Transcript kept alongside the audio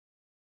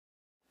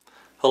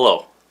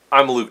Hello,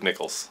 I'm Luke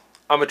Nichols.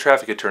 I'm a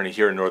traffic attorney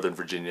here in Northern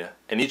Virginia,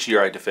 and each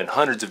year I defend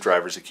hundreds of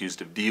drivers accused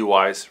of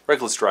DUIs,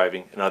 reckless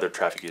driving, and other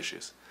traffic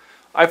issues.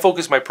 I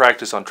focus my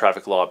practice on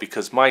traffic law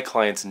because my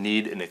clients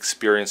need an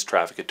experienced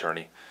traffic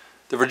attorney.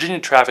 The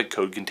Virginia Traffic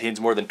Code contains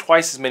more than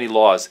twice as many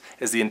laws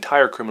as the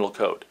entire criminal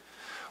code.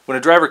 When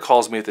a driver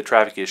calls me with a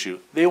traffic issue,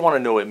 they want to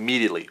know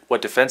immediately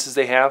what defenses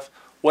they have,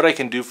 what I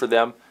can do for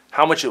them,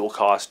 how much it will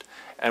cost,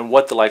 and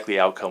what the likely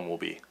outcome will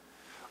be.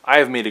 I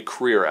have made a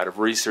career out of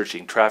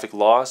researching traffic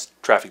laws,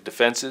 traffic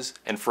defenses,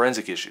 and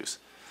forensic issues.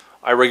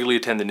 I regularly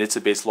attend the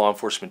NHTSA-based law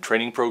enforcement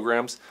training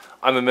programs.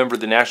 I'm a member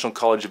of the National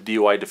College of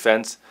DUI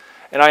Defense,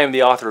 and I am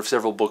the author of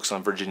several books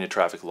on Virginia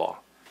traffic law.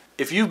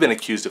 If you've been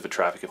accused of a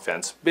traffic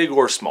offense, big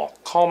or small,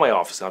 call my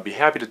office and I'll be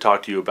happy to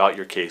talk to you about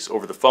your case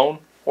over the phone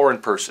or in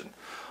person.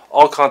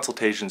 All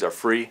consultations are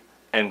free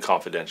and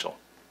confidential.